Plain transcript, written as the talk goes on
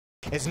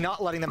is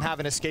not letting them have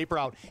an escape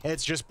route. And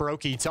it's just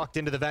Broky tucked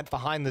into the vent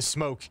behind the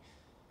smoke.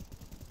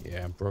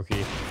 Yeah,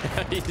 Broky.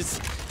 He's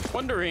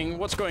wondering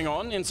what's going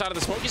on inside of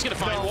the smoke. He's going to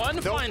find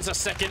one, finds a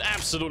second.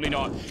 Absolutely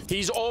not.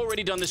 He's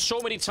already done this so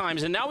many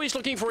times, and now he's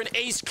looking for an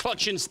ace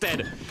clutch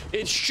instead.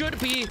 It should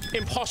be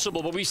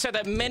impossible, but we've said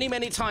that many,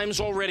 many times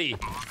already.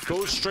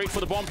 Goes straight for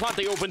the bomb plant.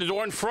 They open the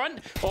door in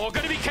front. Oh,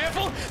 gotta be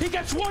careful. He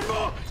gets one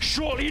more.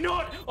 Surely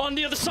not. On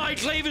the other side,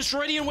 Glaive is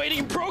ready and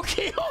waiting.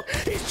 Broky,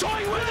 he's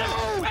toying with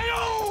him. And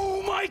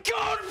oh my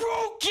God,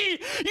 Broky,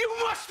 you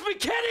must be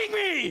kidding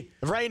me.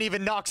 Rain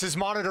even knocks his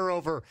monitor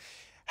over.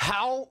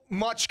 How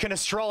much can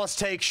Astralis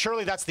take?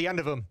 Surely that's the end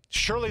of him.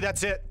 Surely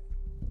that's it.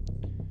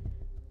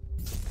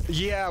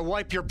 Yeah,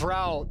 wipe your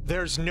brow.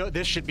 There's no...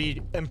 This should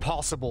be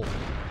impossible.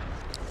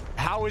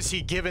 How is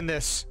he given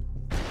this?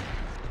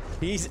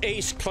 He's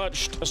ace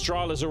clutched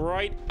Astralis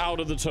right out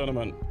of the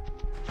tournament.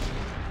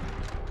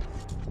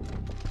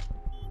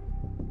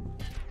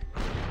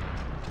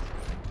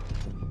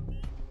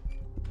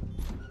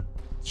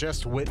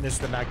 Just witness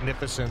the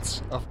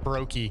magnificence of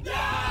Broky.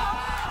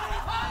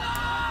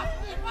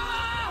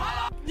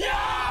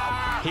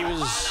 He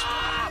was...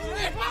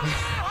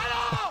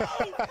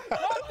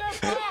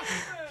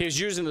 he was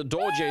using the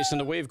door, Jason,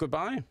 to wave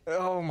goodbye.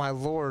 Oh my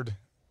lord.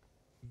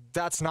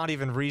 That's not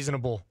even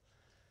reasonable.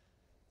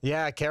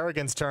 Yeah,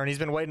 Kerrigan's turn. He's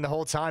been waiting the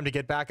whole time to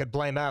get back at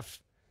Blame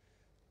F.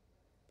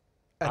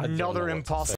 Another impossible...